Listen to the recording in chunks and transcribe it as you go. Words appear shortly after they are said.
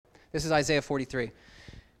This is Isaiah 43.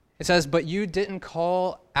 It says, "But you didn't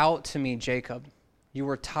call out to me, Jacob. You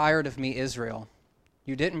were tired of me, Israel.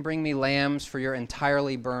 You didn't bring me lambs for your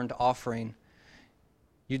entirely burned offering.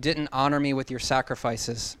 You didn't honor me with your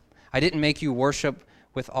sacrifices. I didn't make you worship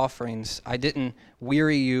with offerings. I didn't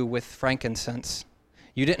weary you with frankincense.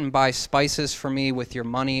 You didn't buy spices for me with your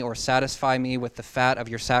money or satisfy me with the fat of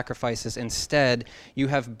your sacrifices. Instead, you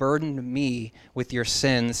have burdened me with your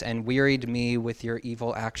sins and wearied me with your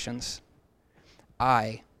evil actions.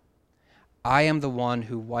 I am the one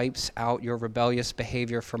who wipes out your rebellious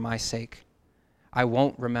behavior for my sake. I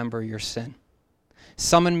won't remember your sin.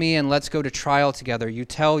 Summon me and let's go to trial together. You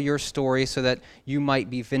tell your story so that you might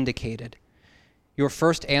be vindicated. Your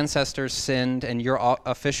first ancestors sinned and your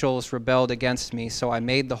officials rebelled against me, so I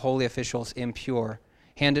made the holy officials impure,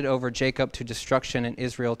 handed over Jacob to destruction and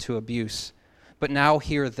Israel to abuse. But now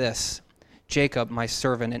hear this, Jacob, my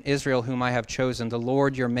servant, and Israel, whom I have chosen, the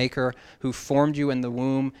Lord your maker, who formed you in the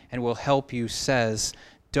womb and will help you, says,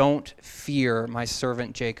 don't fear my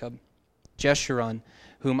servant Jacob, Jeshurun,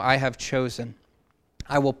 whom I have chosen.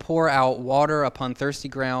 I will pour out water upon thirsty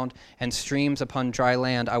ground and streams upon dry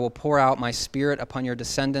land. I will pour out my spirit upon your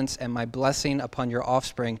descendants and my blessing upon your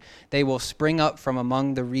offspring. They will spring up from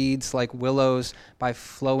among the reeds like willows by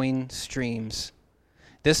flowing streams.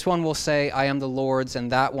 This one will say, I am the Lord's,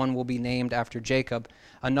 and that one will be named after Jacob.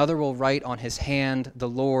 Another will write on his hand, the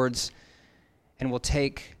Lord's, and will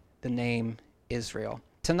take the name Israel.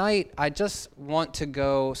 Tonight, I just want to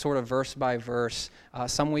go sort of verse by verse.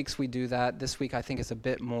 Some weeks we do that. This week, I think, is a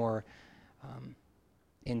bit more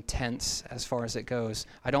intense as far as it goes.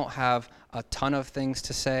 I don't have a ton of things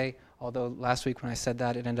to say, although last week when I said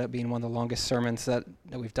that, it ended up being one of the longest sermons that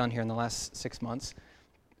we've done here in the last 6 months.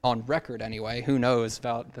 On record, anyway. Who knows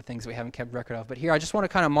about the things we haven't kept record of. But here, I just want to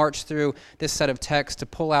kind of march through this set of texts to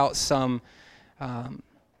pull out some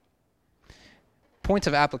points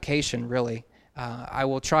of application, really. I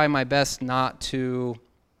will try my best not to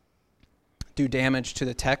do damage to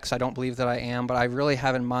the text. I don't believe that I am, but I really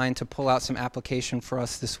have in mind to pull out some application for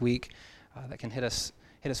us this week that can hit us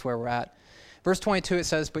where we're at. Verse 22, it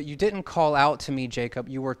says, but you didn't call out to me, Jacob.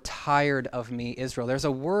 You were tired of me, Israel. There's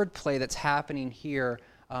a word play that's happening here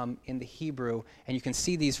in the Hebrew, and you can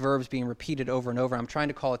see these verbs being repeated over and over. I'm trying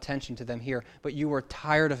to call attention to them here. But you were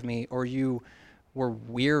tired of me, or you were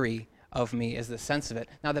weary of me is the sense of it.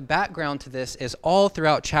 Now, the background to this is all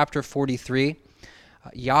throughout chapter 43,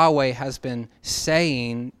 Yahweh has been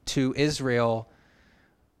saying to Israel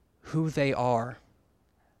who they are,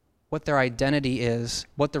 what their identity is,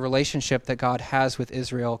 what the relationship that God has with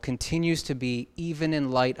Israel continues to be even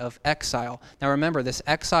in light of exile. Now remember, this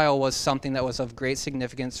exile was something that was of great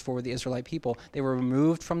significance for the Israelite people. They were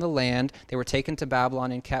removed from the land, they were taken to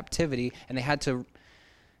Babylon in captivity, and they had to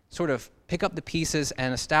sort of pick up the pieces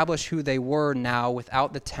and establish who they were now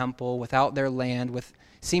without the temple, without their land,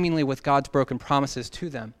 seemingly with God's broken promises to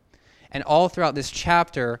them. And all throughout this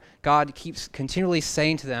chapter, God keeps continually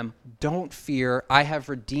saying to them, don't fear, I have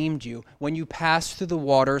redeemed you. When you pass through the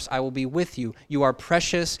waters, I will be with you. You are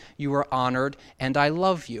precious, you are honored, and I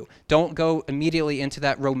love you. Don't go immediately into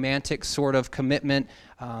that romantic sort of commitment,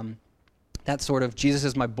 that sort of Jesus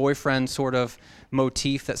is my boyfriend sort of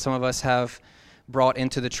motif that some of us have brought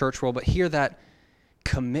into the church world, but hear that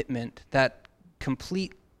commitment, that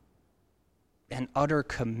complete and utter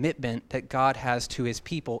commitment that God has to his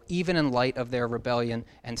people, even in light of their rebellion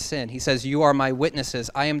and sin. He says, you are my witnesses.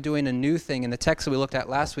 I am doing a new thing. In the text that we looked at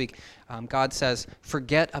last week, God says,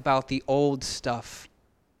 forget about the old stuff.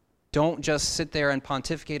 Don't just sit there and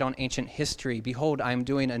pontificate on ancient history. Behold, I am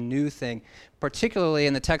doing a new thing. Particularly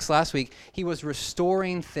in the text last week, he was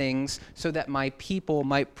restoring things so that my people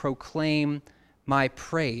might proclaim my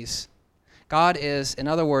praise. God is, in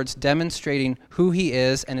other words, demonstrating who he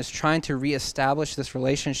is and is trying to reestablish this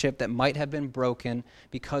relationship that might have been broken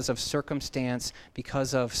because of circumstance,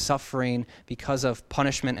 because of suffering, because of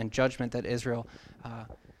punishment and judgment that Israel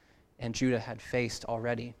and Judah had faced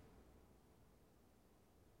already.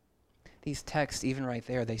 These texts, even right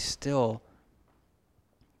there, they still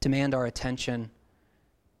demand our attention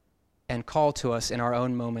and call to us in our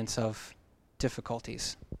own moments of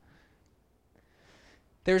difficulties.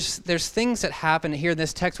 There's things that happen here in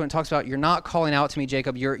this text when it talks about you're not calling out to me,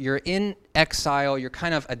 Jacob. You're in exile. You're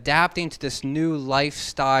kind of adapting to this new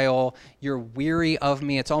lifestyle. You're weary of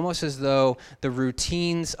me. It's almost as though the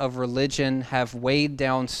routines of religion have weighed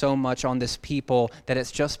down so much on this people that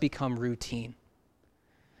it's just become routine.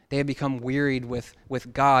 They have become wearied with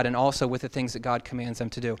God and also with the things that God commands them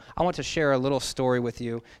to do. I want to share a little story with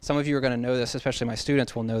you. Some of you are going to know this, especially my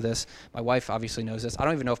students will know this. My wife obviously knows this. I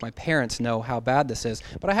don't even know if my parents know how bad this is,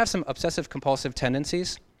 but I have some obsessive compulsive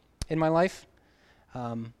tendencies. in my life.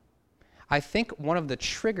 I think one of the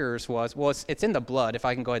triggers was, well, it's in the blood, if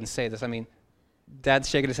I can go ahead and say this. I mean, Dad's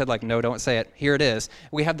shaking his head like, no, don't say it. Here it is.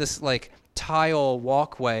 We have this like tile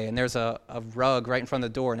walkway, and there's a rug right in front of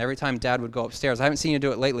the door, and every time Dad would go upstairs, I haven't seen you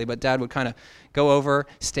do it lately, but Dad would kind of go over,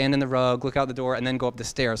 stand in the rug, look out the door, and then go up the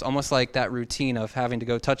stairs, almost like that routine of having to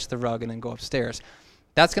go touch the rug and then go upstairs.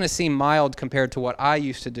 That's going to seem mild compared to what I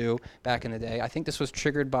used to do back in the day. I think this was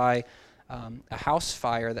triggered by a house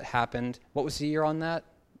fire that happened. What was the year on that?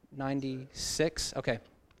 96? Okay.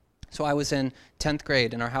 So I was in 10th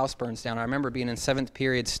grade and our house burns down. I remember being in 7th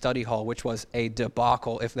period study hall, which was a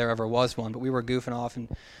debacle if there ever was one, but we were goofing off and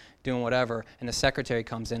doing whatever. And the secretary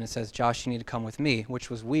comes in and says, Josh, you need to come with me, which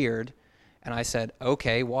was weird. And I said,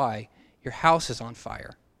 okay, why? Your house is on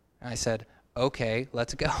fire. And I said, okay,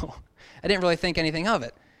 let's go. I didn't really think anything of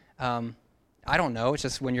it. I don't know. It's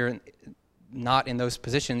just when you're not in those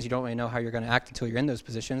positions, you don't really know how you're going to act until you're in those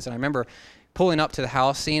positions. And I remember pulling up to the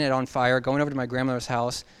house, seeing it on fire, going over to my grandmother's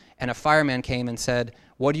house, and a fireman came and said,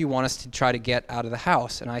 what do you want us to try to get out of the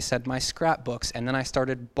house? And I said, my scrapbooks. And then I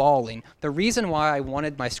started bawling. The reason why I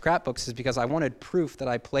wanted my scrapbooks is because I wanted proof that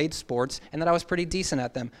I played sports and that I was pretty decent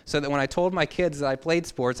at them. So that when I told my kids that I played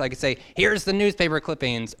sports, I could say, here's the newspaper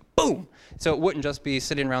clippings, boom. So it wouldn't just be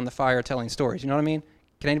sitting around the fire telling stories. You know what I mean?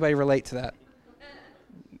 Can anybody relate to that?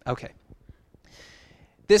 Okay.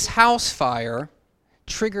 This house fire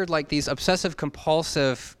triggered like these obsessive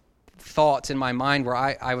compulsive thoughts in my mind where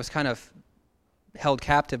I was kind of held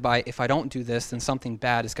captive by, if I don't do this, then something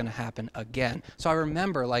bad is going to happen again. So I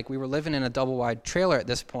remember, like, we were living in a double-wide trailer at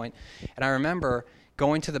this point, and I remember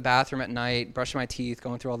going to the bathroom at night, brushing my teeth,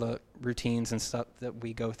 going through all the routines and stuff that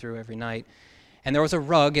we go through every night, and there was a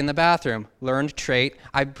rug in the bathroom. Learned trait.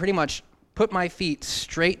 I pretty much put my feet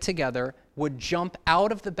straight together, would jump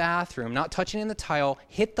out of the bathroom, not touching in the tile,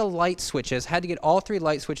 hit the light switches, had to get all 3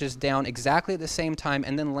 light switches down exactly at the same time,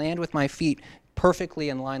 and then land with my feet perfectly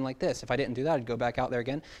in line like this. If I didn't do that, I'd go back out there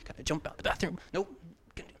again. Gotta jump out the bathroom. Nope.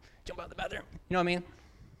 Jump out the bathroom. You know what I mean?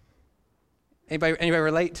 Anybody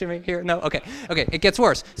relate to me here? No? Okay. It gets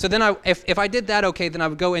worse. So then if I did that okay, then I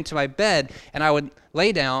would go into my bed and I would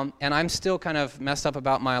lay down, and I'm still kind of messed up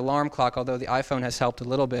about my alarm clock, although the iPhone has helped a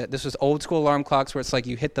little bit. This was old school alarm clocks where it's like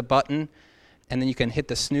you hit the button and then you can hit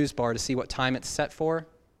the snooze bar to see what time it's set for.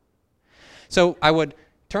 So I would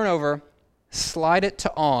turn over, slide it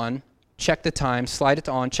to on, check the time, slide it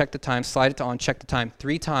to on, check the time, slide it to on, check the time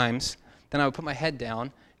 3 times. Then I would put my head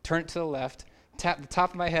down, turn it to the left, tap the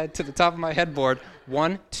top of my head to the top of my headboard,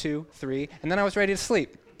 1, 2, 3, and then I was ready to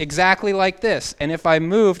sleep. Exactly like this. And if I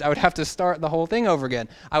moved, I would have to start the whole thing over again.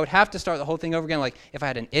 I would have to start the whole thing over again. Like if I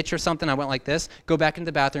had an itch or something, I went like this, go back into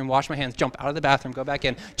the bathroom, wash my hands, jump out of the bathroom, go back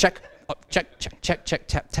in, check, check, tap,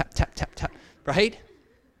 tap, tap, tap, right?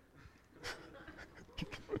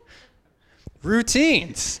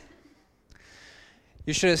 Routines.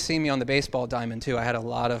 You should have seen me on the baseball diamond too. I had a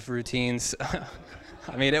lot of routines.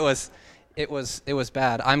 I mean, it was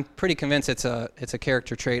bad. I'm pretty convinced it's a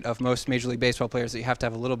character trait of most Major League Baseball players that you have to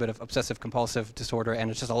have a little bit of obsessive compulsive disorder,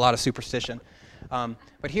 and it's just a lot of superstition.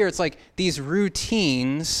 But here it's like these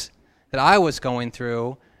routines that I was going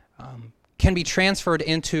through can be transferred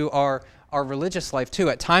into our religious life too.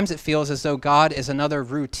 At times it feels as though God is another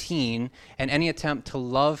routine, and any attempt to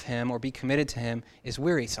love him or be committed to him is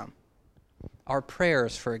wearisome. Our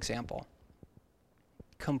prayers, for example,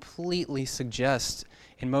 completely suggest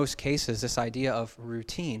in most cases this idea of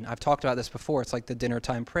routine. I've talked about this before. It's like the dinner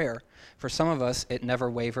time prayer. For some of us, it never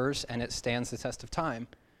wavers and it stands the test of time.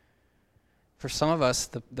 For some of us,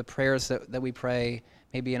 the prayers that we pray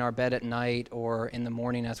maybe in our bed at night or in the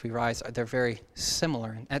morning as we rise, they're very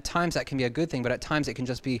similar. And at times that can be a good thing, but at times it can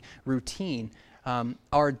just be routine.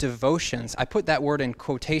 Our devotions, I put that word in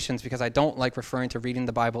quotations because I don't like referring to reading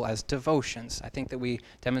the Bible as devotions. I think that we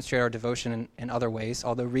demonstrate our devotion in other ways,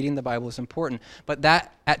 although reading the Bible is important. But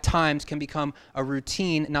that at times can become a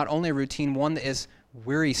routine, not only a routine, one that is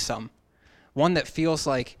wearisome, one that feels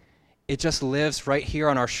like it just lives right here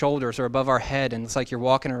on our shoulders or above our head, and it's like you're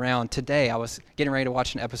walking around. Today I was getting ready to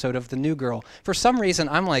watch an episode of The New Girl. For some reason,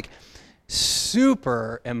 I'm like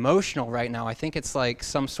super emotional right now. I think it's like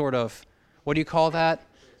some sort of, what do you call that?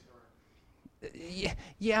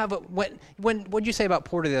 Yeah, but what'd you say about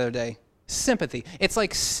Porter the other day? Sympathy. It's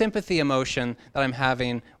like sympathy emotion that I'm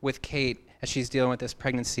having with Kate as she's dealing with this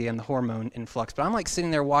pregnancy and the hormone influx. But I'm like sitting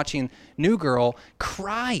there watching New Girl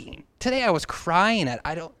crying. Today I was crying at,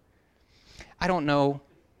 I don't know.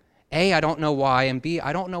 A, I don't know why, and B,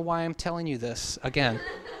 I don't know why I'm telling you this again.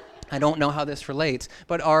 I don't know how this relates.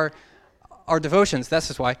 But our devotions, this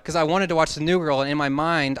is why, because I wanted to watch The New Girl, and in my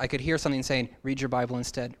mind, I could hear something saying, read your Bible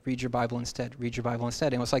instead, read your Bible instead, read your Bible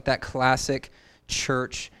instead. And it was like that classic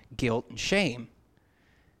church guilt and shame.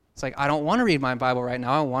 It's like, I don't want to read my Bible right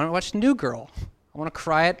now. I want to watch New Girl. I want to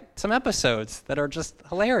cry at some episodes that are just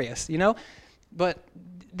hilarious, But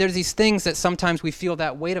there's these things that sometimes we feel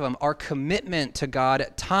that weight of them. Our commitment to God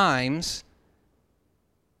at times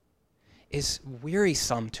is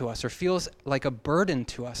wearisome to us or feels like a burden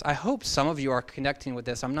to us. I hope some of you are connecting with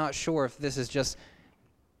this. I'm not sure if this is just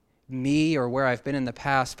me or where I've been in the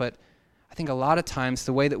past, but I think a lot of times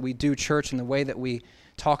the way that we do church and the way that we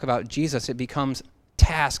talk about Jesus, it becomes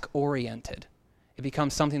task-oriented. It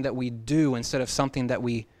becomes something that we do instead of something that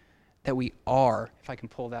we are, if I can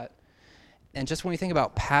pull that. And just when we think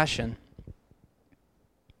about passion,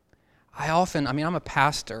 I'm a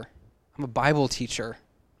pastor. I'm a Bible teacher.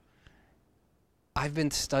 I've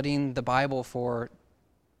been studying the Bible for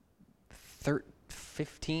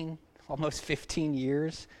 15, almost 15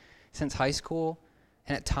 years since high school.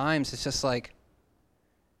 And at times it's just like,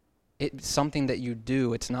 it's something that you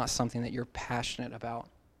do. It's not something that you're passionate about.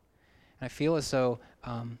 And I feel as though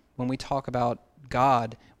when we talk about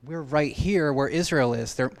God, we're right here where Israel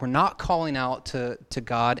is. We're not calling out to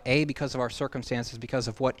God, A, because of our circumstances, because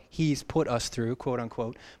of what he's put us through, quote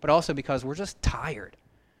unquote, but also because we're just tired.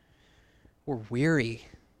 We're weary.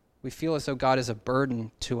 We feel as though God is a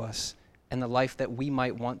burden to us and the life that we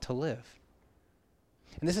might want to live.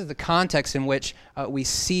 And this is the context in which we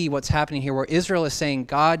see what's happening here, where Israel is saying,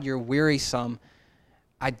 God, you're wearisome.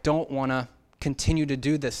 I don't want to continue to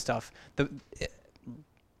do this stuff.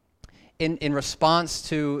 In response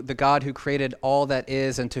to the God who created all that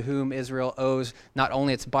is and to whom Israel owes not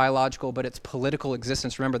only its biological but its political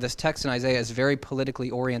existence. Remember, this text in Isaiah is very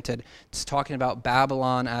politically oriented. It's talking about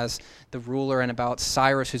Babylon as the ruler and about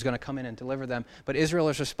Cyrus who's going to come in and deliver them. But Israel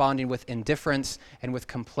is responding with indifference and with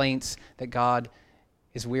complaints that God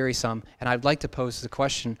is wearisome. And I'd like to pose the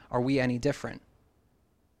question, are we any different?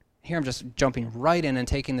 Here I'm just jumping right in and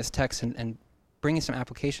taking this text and bringing some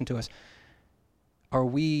application to us. Are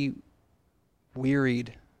we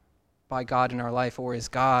wearied by God in our life, or is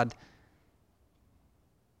God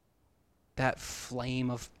that flame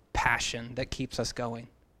of passion that keeps us going,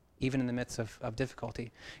 even in the midst of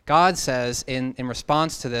difficulty? God says in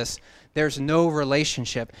response to this, there's no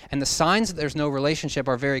relationship. And the signs that there's no relationship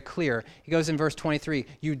are very clear. He goes in verse 23,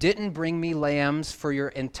 you didn't bring me lambs for your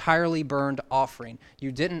entirely burned offering.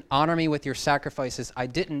 You didn't honor me with your sacrifices. I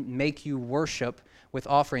didn't make you worship with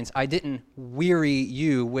offerings. I didn't weary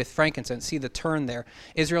you with frankincense. See the turn there.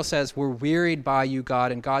 Israel says, we're wearied by you,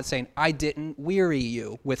 God. And God's saying, I didn't weary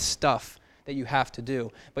you with stuff that you have to do.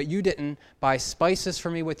 But you didn't buy spices for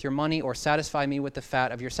me with your money or satisfy me with the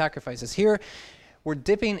fat of your sacrifices. Here, we're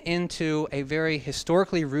dipping into a very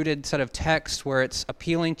historically rooted set of texts where it's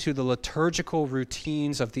appealing to the liturgical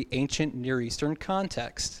routines of the ancient Near Eastern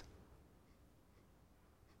context.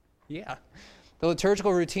 Yeah. The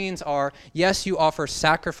liturgical routines are, yes, you offer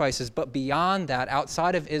sacrifices, but beyond that,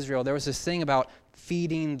 outside of Israel, there was this thing about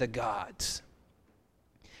feeding the gods.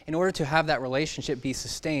 In order to have that relationship be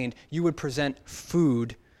sustained, you would present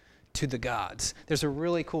food to the gods. There's a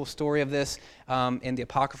really cool story of this in the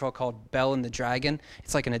Apocrypha called Bel and the Dragon.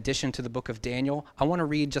 It's like an addition to the book of Daniel. I want to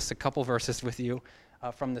read just a couple verses with you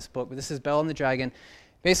from this book. But this is Bel and the Dragon.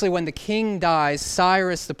 Basically, when the king dies,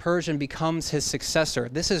 Cyrus the Persian becomes his successor.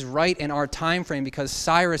 This is right in our time frame because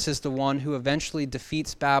Cyrus is the one who eventually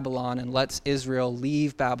defeats Babylon and lets Israel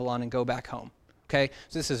leave Babylon and go back home. Okay,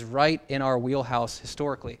 so this is right in our wheelhouse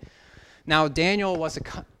historically. Now, Daniel was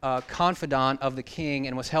a confidant of the king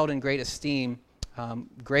and was held in great esteem,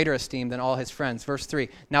 greater esteem than all his friends. Verse 3,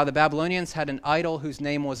 now the Babylonians had an idol whose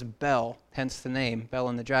name was Bel, hence the name, Bel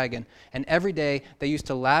and the Dragon. And every day they used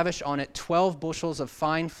to lavish on it 12 bushels of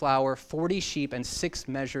fine flour, 40 sheep, and 6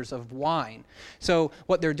 measures of wine. So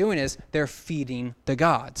what they're doing is they're feeding the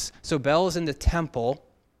gods. So Bel is in the temple,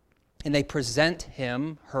 and they present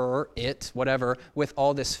him, her, it, whatever, with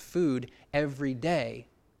all this food every day.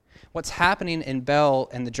 What's happening in Bel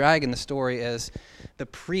and the Dragon, the story is the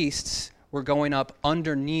priests were going up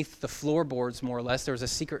underneath the floorboards, more or less. There was a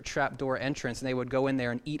secret trapdoor entrance, and they would go in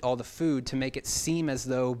there and eat all the food to make it seem as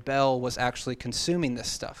though Bel was actually consuming this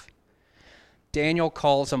stuff. Daniel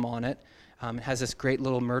calls them on it. It has this great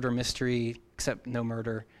little murder mystery, except no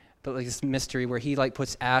murder, but like this mystery where he like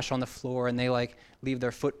puts ash on the floor and they like leave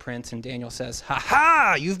their footprints, and Daniel says, "Ha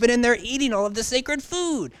ha! You've been in there eating all of the sacred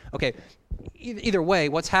food." Okay, either way,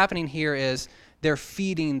 what's happening here is they're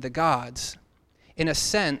feeding the gods. In a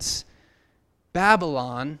sense,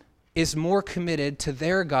 Babylon is more committed to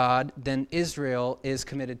their God than Israel is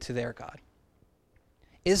committed to their God.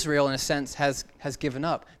 Israel, in a sense, has given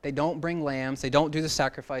up. They don't bring lambs. They don't do the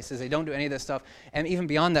sacrifices. They don't do any of this stuff. And even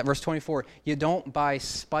beyond that, verse 24, you don't buy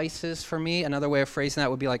spices for me. Another way of phrasing that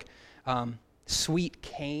would be like sweet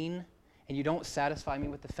cane, and you don't satisfy me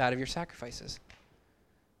with the fat of your sacrifices.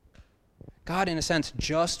 God, in a sense,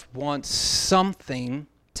 just wants something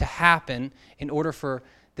to happen in order for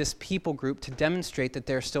this people group to demonstrate that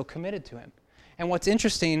they're still committed to him. And what's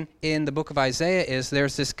interesting in the book of Isaiah is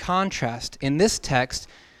there's this contrast. In this text,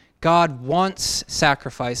 God wants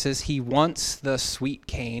sacrifices. He wants the sweet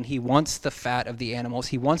cane. He wants the fat of the animals.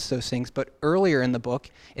 He wants those things. But earlier in the book,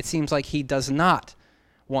 it seems like he does not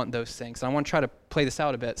want those things. And I want to try to play this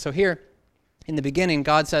out a bit. So here, in the beginning,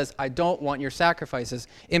 God says, I don't want your sacrifices.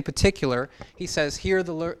 In particular, he says, hear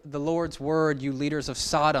the Lord's word, you leaders of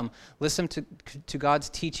Sodom. Listen to God's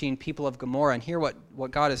teaching, people of Gomorrah. And here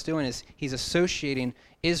what God is doing is he's associating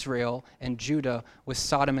Israel and Judah with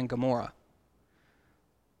Sodom and Gomorrah.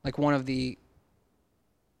 Like one of the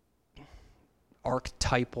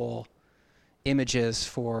archetypal images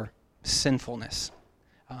for sinfulness.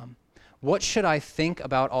 What should I think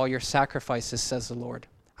about all your sacrifices, says the Lord?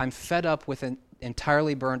 I'm fed up with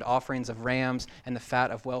entirely burned offerings of rams and the fat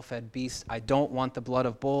of well-fed beasts. I don't want the blood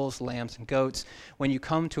of bulls, lambs, and goats. When you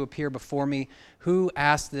come to appear before me, who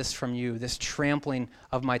asked this from you, this trampling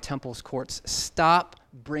of my temple's courts? Stop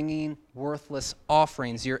bringing worthless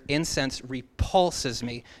offerings. Your incense repulses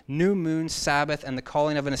me. New moon, Sabbath, and the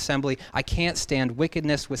calling of an assembly. I can't stand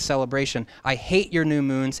wickedness with celebration. I hate your new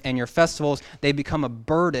moons and your festivals. They become a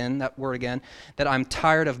burden, that word again, that I'm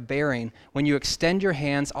tired of bearing. When you extend your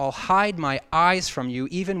hands, I'll hide my eyes from you.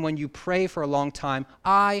 Even when you pray for a long time,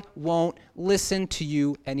 I won't listen to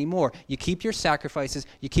you anymore. You keep your sacrifices,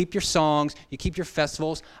 you keep your songs, you keep your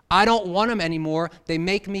festivals. I don't want them anymore. They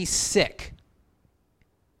make me sick.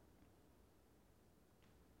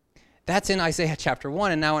 That's in Isaiah chapter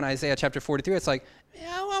 1, and now in Isaiah chapter 43, it's like, yeah,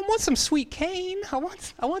 I want some sweet cane. I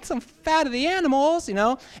want some fat of the animals, you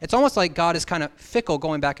know? It's almost like God is kind of fickle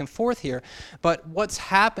going back and forth here. But what's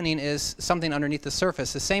happening is something underneath the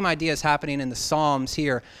surface. The same idea is happening in the Psalms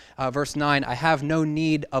here. Verse 9, I have no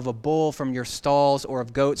need of a bull from your stalls or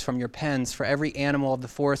of goats from your pens, for every animal of the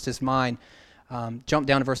forest is mine. Jump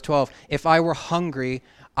down to verse 12. If I were hungry,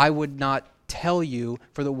 I would not tell you,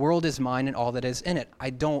 for the world is mine and all that is in it. I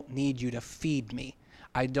don't need you to feed me.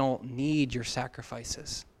 I don't need your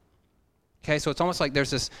sacrifices. Okay, so it's almost like there's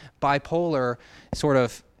this bipolar sort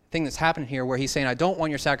of thing that's happening here where he's saying, I don't want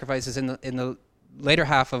your sacrifices. In the later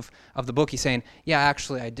half of the book, he's saying, yeah,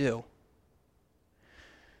 actually I do.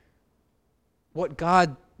 What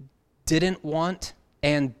God didn't want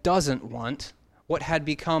and doesn't want, what had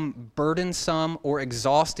become burdensome or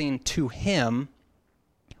exhausting to him,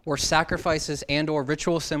 or sacrifices and or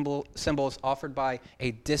ritual symbols offered by a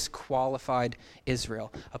disqualified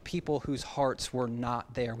Israel, a people whose hearts were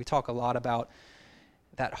not there. We talk a lot about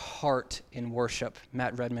that heart in worship.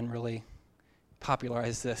 Matt Redman really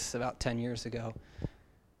popularized this about 10 years ago.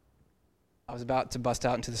 I was about to bust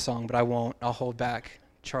out into the song, but I won't. I'll hold back.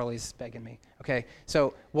 Charlie's begging me. Okay,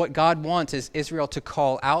 so what God wants is Israel to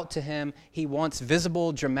call out to him. He wants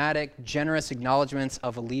visible, dramatic, generous acknowledgments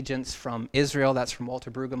of allegiance from Israel. That's from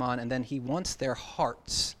Walter Brueggemann. And then he wants their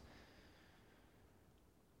hearts.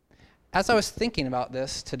 As I was thinking about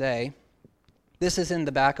this today, this is in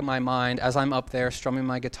the back of my mind as I'm up there strumming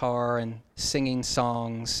my guitar and singing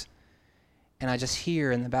songs. And I just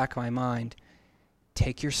hear in the back of my mind,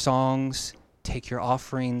 take your songs, take your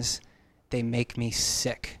offerings, they make me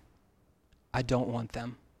sick. I don't want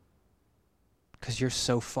them because you're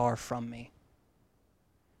so far from me.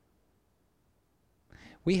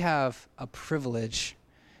 We have a privilege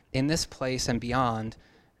in this place and beyond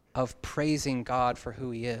of praising God for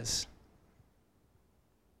who he is.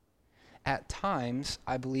 At times,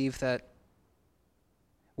 I believe that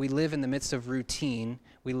we live in the midst of routine.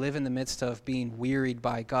 We live in the midst of being wearied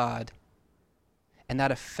by God, and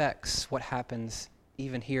that affects what happens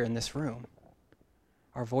even here in this room.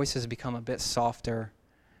 Our voices become a bit softer.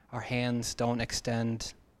 Our hands don't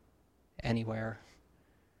extend anywhere.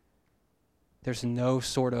 There's no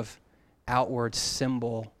sort of outward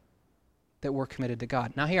symbol that we're committed to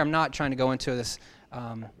God. Now here, I'm not trying to go into this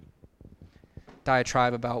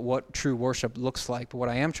diatribe about what true worship looks like, but what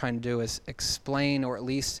I am trying to do is explain or at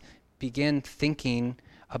least begin thinking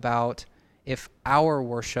about if our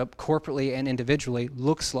worship, corporately and individually,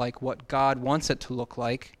 looks like what God wants it to look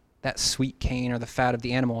like, that sweet cane or the fat of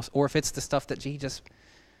the animals, or if it's the stuff that he just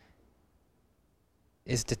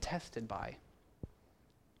is detested by.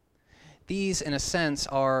 These, in a sense,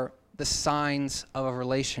 are the signs of a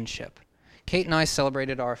relationship. Kate and I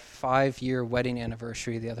celebrated our 5-year wedding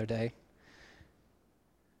anniversary the other day.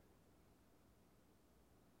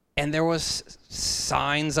 And there was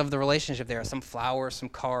signs of the relationship there, some flowers, some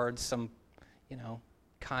cards, some,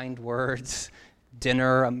 kind words,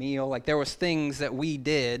 dinner, a meal. Like there was things that we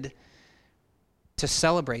did to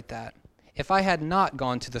celebrate that. If I had not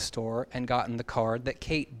gone to the store and gotten the card that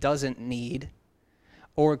Kate doesn't need,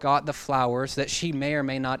 or got the flowers that she may or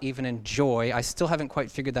may not even enjoy, I still haven't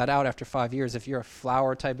quite figured that out after 5 years, if you're a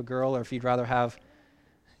flower type of girl or if you'd rather have,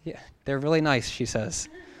 yeah, they're really nice, she says.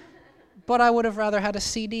 But I would have rather had a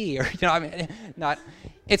CD or,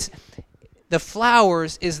 the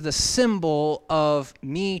flowers is the symbol of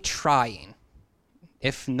me trying,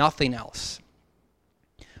 if nothing else.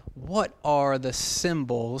 What are the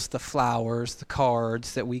symbols, the flowers, the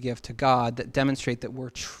cards that we give to God that demonstrate that we're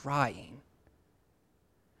trying?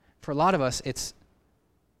 For a lot of us, it's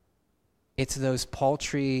those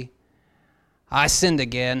paltry, I sinned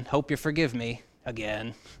again, hope you forgive me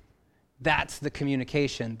again. That's the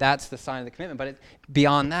communication. That's the sign of the commitment. But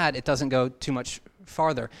beyond that, it doesn't go too much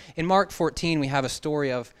farther. In Mark 14, we have a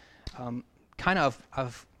story of kind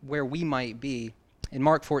of where we might be. In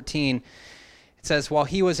Mark 14, it says, while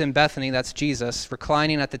he was in Bethany, that's Jesus,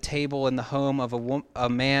 reclining at the table in the home of a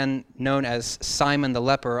man known as Simon the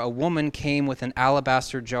leper, a woman came with an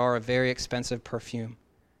alabaster jar of very expensive perfume.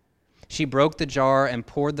 She broke the jar and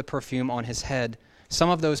poured the perfume on his head. Some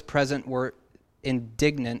of those present were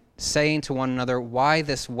indignant, saying to one another, why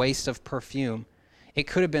this waste of perfume? It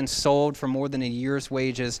could have been sold for more than a year's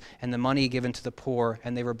wages and the money given to the poor,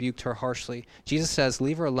 and they rebuked her harshly. Jesus says,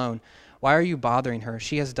 leave her alone. Why are you bothering her?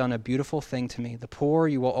 She has done a beautiful thing to me. The poor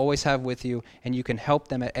you will always have with you, and you can help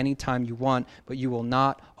them at any time you want, but you will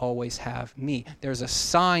not always have me. There's a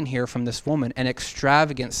sign here from this woman, an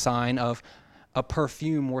extravagant sign of a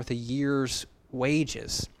perfume worth a year's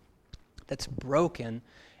wages that's broken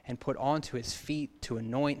and put onto his feet to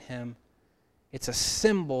anoint him. It's a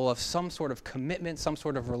symbol of some sort of commitment, some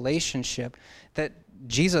sort of relationship that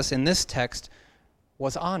Jesus in this text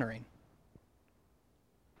was honoring.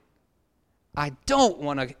 I don't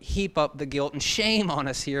want to heap up the guilt and shame on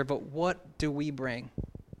us here, but what do we bring?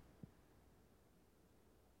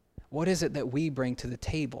 What is it that we bring to the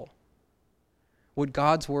table? Would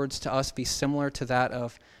God's words to us be similar to that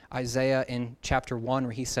of Isaiah in chapter 1,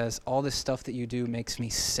 where he says, all this stuff that you do makes me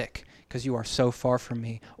sick because you are so far from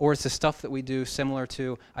me? Or is the stuff that we do similar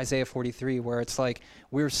to Isaiah 43, where it's like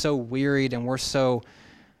we're so wearied and we're so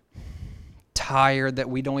tired that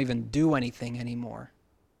we don't even do anything anymore?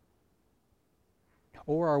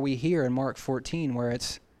 Or are we here in Mark 14 where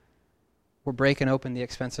we're breaking open the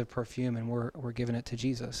expensive perfume and we're giving it to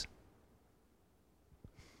Jesus?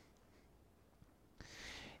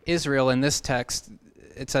 Israel in this text,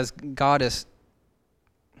 it says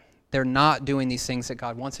they're not doing these things that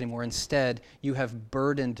God wants anymore. Instead, you have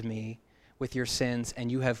burdened me with your sins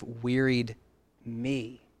and you have wearied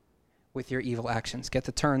me with your evil actions. Get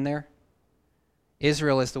the turn there?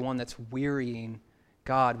 Israel is the one that's wearying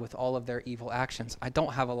God with all of their evil actions. I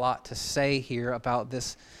don't have a lot to say here about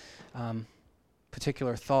this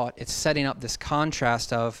particular thought. It's setting up this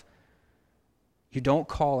contrast of, you don't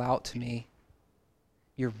call out to me,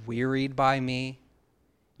 you're wearied by me,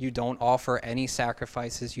 you don't offer any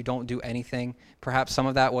sacrifices, you don't do anything. Perhaps some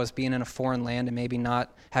of that was being in a foreign land and maybe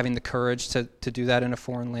not having the courage to do that in a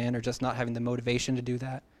foreign land, or just not having the motivation to do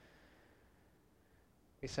that.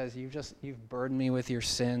 He says, you've burdened me with your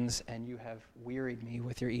sins and you have wearied me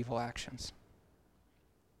with your evil actions.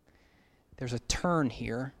 There's a turn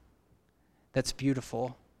here that's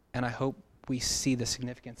beautiful, and I hope we see the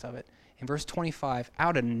significance of it. In verse 25,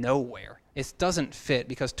 out of nowhere, it doesn't fit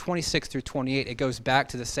because 26 through 28, it goes back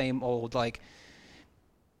to the same old,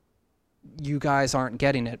 you guys aren't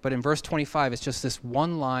getting it. But in verse 25, it's just this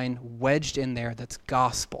one line wedged in there that's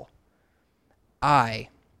gospel. I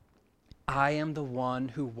am the one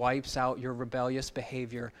who wipes out your rebellious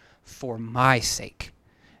behavior for my sake.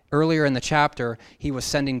 Earlier in the chapter, he was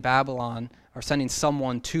sending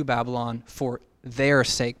someone to Babylon for their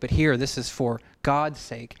sake. But here, this is for God's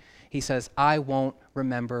sake. He says, I won't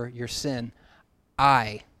remember your sin.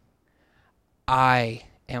 I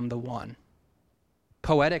am the one.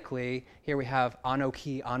 Poetically, here we have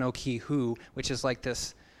Anoki hu, which is like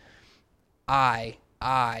this I.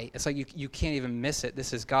 It's like you can't even miss it.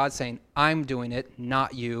 This is God saying, I'm doing it,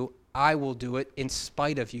 not you. I will do it in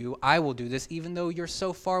spite of you. I will do this even though you're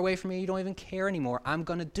so far away from me, you don't even care anymore. I'm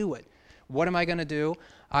going to do it. What am I going to do?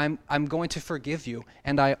 I'm going to forgive you,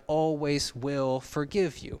 and I always will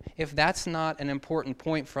forgive you. If that's not an important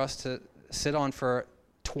point for us to sit on for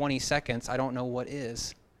 20 seconds, I don't know what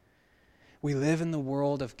is. We live in the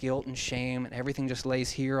world of guilt and shame, and everything just lays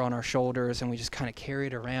here on our shoulders, and we just kind of carry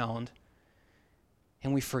it around.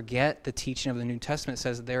 And we forget the teaching of the New Testament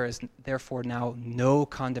says there is therefore now no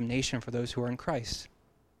condemnation for those who are in Christ.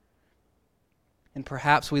 And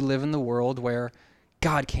perhaps we live in the world where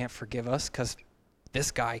God can't forgive us because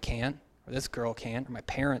this guy can't, or this girl can't, or my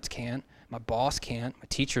parents can't, my boss can't, my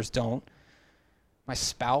teachers don't, my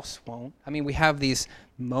spouse won't. I mean, we have these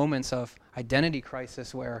moments of identity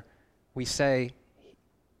crisis where we say,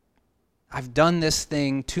 I've done this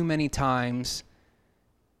thing too many times.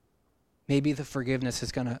 Maybe the forgiveness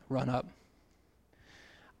is going to run up.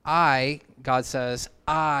 God says,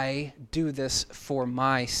 I do this for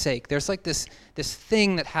my sake. There's like this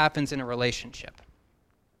thing that happens in a relationship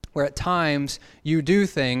where at times you do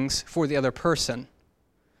things for the other person.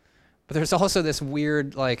 But there's also this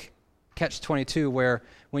weird like catch-22 where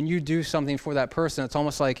when you do something for that person, it's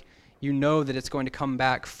almost like you know that it's going to come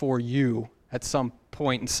back for you at some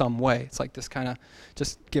point in some way. It's like this kind of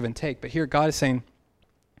just give and take. But here God is saying,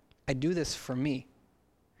 I do this for me.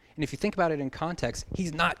 And if you think about it in context,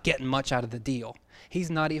 he's not getting much out of the deal.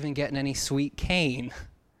 He's not even getting any sweet cane.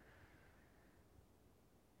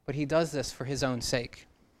 But he does this for his own sake.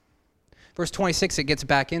 Verse 26, it gets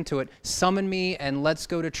back into it. Summon me and let's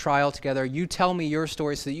go to trial together. You tell me your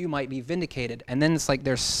story so that you might be vindicated. And then it's like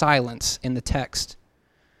there's silence in the text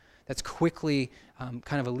that's quickly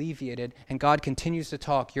kind of alleviated. And God continues to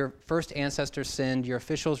talk. Your first ancestors sinned. Your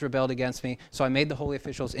officials rebelled against me. So I made the holy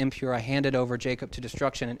officials impure. I handed over Jacob to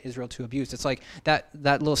destruction and Israel to abuse. It's like that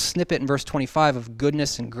little snippet in verse 25 of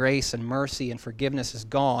goodness and grace and mercy and forgiveness is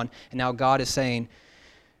gone. And now God is saying,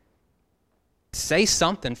 say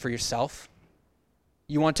something for yourself.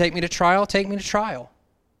 You want to take me to trial? Take me to trial.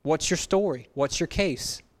 What's your story? What's your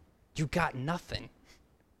case? You got nothing.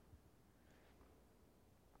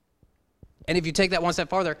 And if you take that one step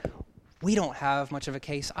farther, we don't have much of a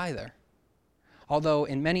case either. Although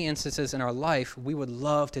in many instances in our life, we would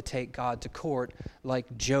love to take God to court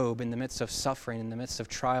like Job in the midst of suffering, in the midst of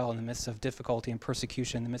trial, in the midst of difficulty and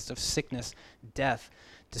persecution, in the midst of sickness, death,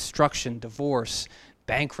 destruction, divorce,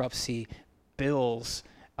 bankruptcy, bills.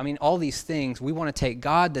 I mean, all these things, we want to take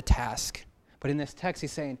God to task. But in this text,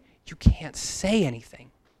 he's saying, you can't say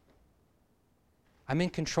anything. I'm in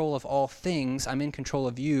control of all things. I'm in control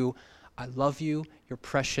of you. I love you. You're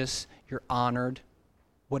precious. You're honored.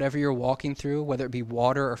 Whatever you're walking through, whether it be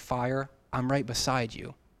water or fire, I'm right beside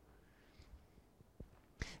you.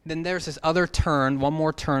 Then there's this other turn, one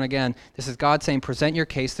more turn again. This is God saying, present your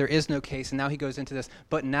case. There is no case. And now he goes into this.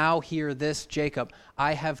 But now hear this, Jacob.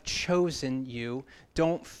 I have chosen you.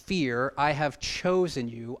 Don't fear. I have chosen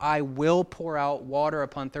you. I will pour out water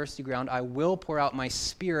upon thirsty ground. I will pour out my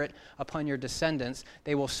spirit upon your descendants.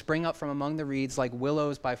 They will spring up from among the reeds like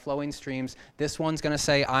willows by flowing streams. This one's going to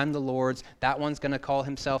say, I'm the Lord's. That one's going to call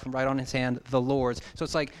himself and write on his hand, the Lord's. So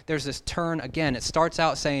it's like there's this turn again. It starts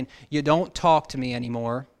out saying, you don't talk to me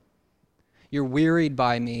anymore. You're wearied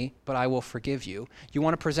by me, but I will forgive you. You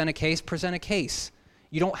want to present a case? Present a case.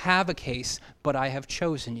 You don't have a case, but I have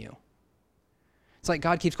chosen you. It's like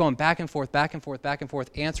God keeps going back and forth, back and forth, back and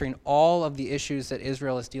forth, answering all of the issues that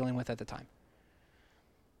Israel is dealing with at the time.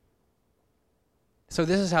 So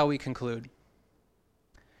this is how we conclude.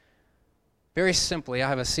 Very simply, I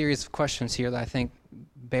have a series of questions here that I think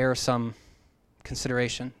bear some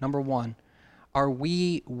consideration. Number one, are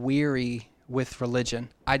we weary with religion?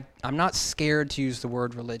 I'm not scared to use the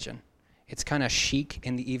word religion. It's kind of chic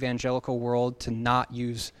in the evangelical world to not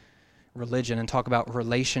use religion and talk about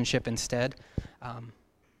relationship instead.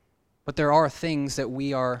 But there are things that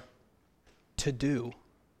we are to do.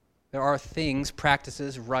 There are things,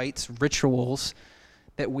 practices, rites, rituals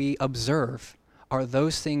that we observe. Are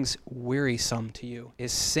those things wearisome to you?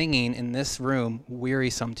 Is singing in this room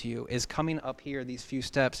wearisome to you? Is coming up here these few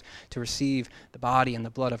steps to receive the body and the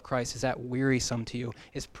blood of Christ, is that wearisome to you?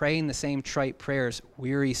 Is praying the same trite prayers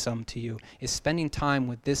wearisome to you? Is spending time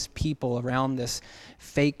with this people around this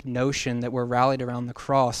fake notion that we're rallied around the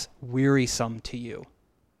cross wearisome to you?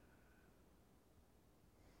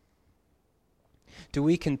 Do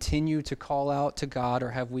we continue to call out to God,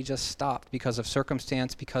 or have we just stopped because of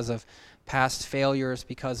circumstance, because of past failures,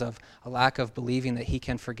 because of a lack of believing that he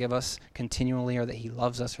can forgive us continually, or that he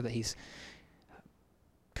loves us, or that he's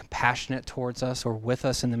compassionate towards us or with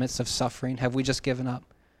us in the midst of suffering? Have we just given up?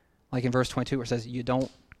 Like in verse 22 where it says, you don't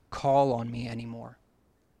call on me anymore.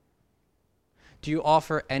 Do you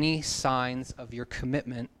offer any signs of your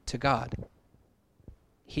commitment to God?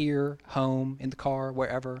 Here, home, in the car,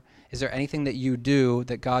 wherever. Is there anything that you do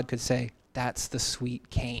that God could say, that's the sweet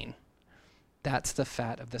cane? That's the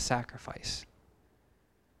fat of the sacrifice.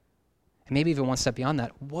 And maybe even one step beyond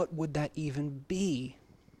that, what would that even be?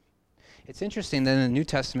 It's interesting that in the New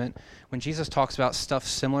Testament, when Jesus talks about stuff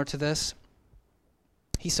similar to this,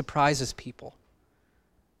 He surprises people.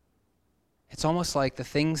 It's almost like the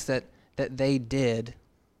things that they did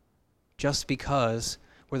just because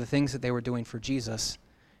were the things that they were doing for Jesus,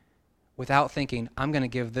 without thinking, I'm going to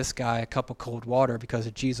give this guy a cup of cold water because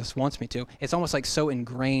Jesus wants me to. It's almost like so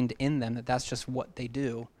ingrained in them that that's just what they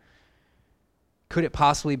do. Could it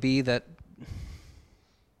possibly be that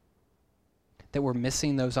we're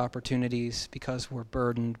missing those opportunities because we're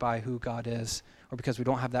burdened by who God is, or because we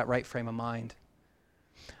don't have that right frame of mind?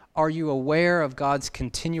 Are you aware of God's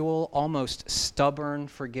continual, almost stubborn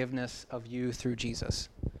forgiveness of you through Jesus?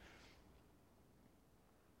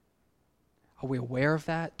 Are we aware of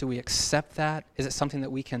that? Do we accept that? Is it something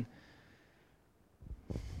that we can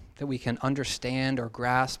understand or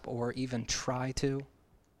grasp or even try to?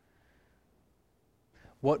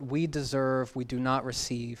 What we deserve, we do not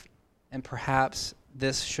receive, and perhaps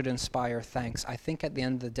this should inspire thanks. I think at the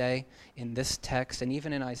end of the day, in this text, and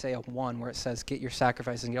even in Isaiah 1, where it says, get your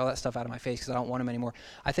sacrifices and get all that stuff out of my face because I don't want them anymore,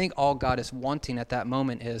 I think all God is wanting at that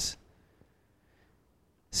moment is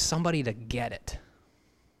somebody to get it.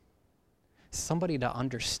 Somebody to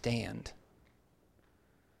understand.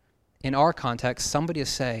 In our context, somebody to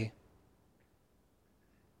say,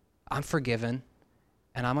 I'm forgiven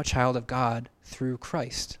and I'm a child of God through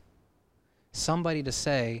Christ. Somebody to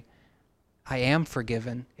say, I am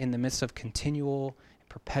forgiven in the midst of continual and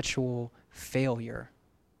perpetual failure.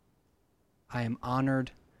 I am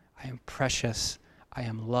honored, I am precious, I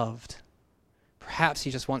am loved. Perhaps he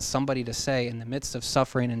just wants somebody to say, in the midst of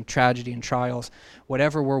suffering and tragedy and trials,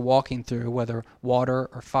 whatever we're walking through, whether water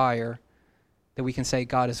or fire, that we can say,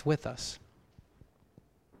 God is with us.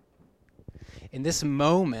 In this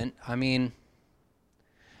moment,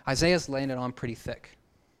 Isaiah's laying it on pretty thick.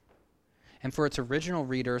 And for its original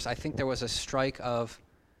readers, I think there was a strike of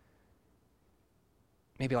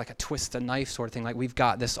maybe like a twist a knife sort of thing, like we've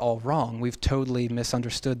got this all wrong. We've totally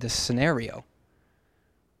misunderstood this scenario.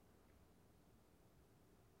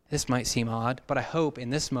 This might seem odd, but I hope in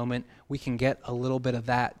this moment we can get a little bit of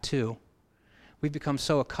that too. We've become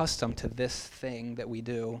so accustomed to this thing that we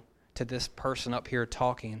do, to this person up here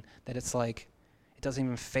talking, that it's like it doesn't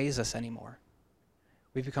even faze us anymore.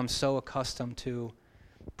 We've become so accustomed to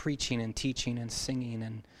preaching and teaching and singing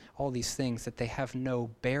and all these things that they have no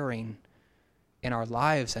bearing in our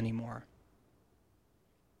lives anymore.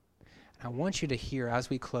 And I want you to hear, as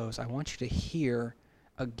we close, I want you to hear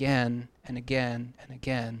again and again and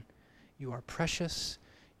again, you are precious,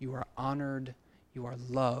 you are honored, you are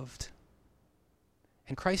loved.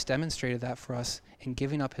 And Christ demonstrated that for us in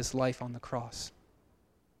giving up his life on the cross.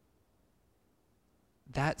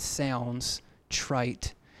 That sounds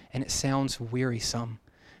trite and it sounds wearisome,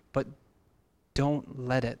 but don't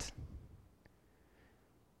let it.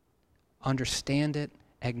 Understand it,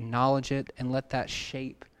 acknowledge it, and let that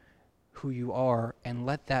shape who you are, and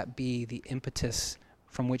let that be the impetus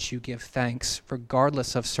from which you give thanks,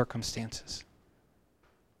 regardless of circumstances.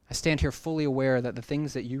 I stand here fully aware that the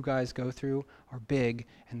things that you guys go through are big,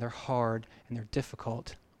 and they're hard, and they're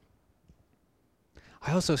difficult.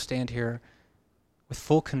 I also stand here with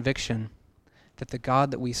full conviction that the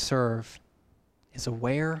God that we serve is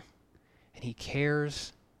aware, and he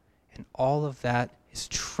cares, and all of that is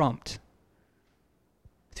trumped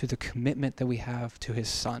through the commitment that we have to his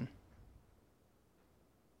Son.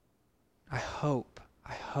 I hope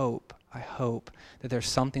that there's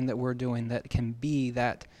something that we're doing that can be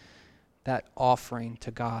that offering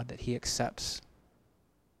to God that he accepts.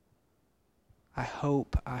 I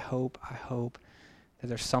hope that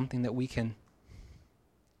there's something that we can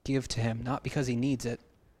give to him, not because he needs it,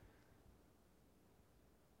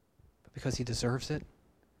 but because he deserves it,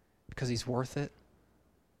 because he's worth it,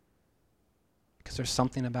 because there's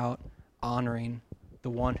something about honoring the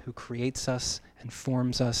one who creates us and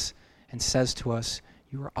forms us and says to us,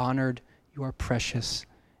 you are honored, you are precious,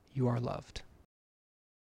 you are loved.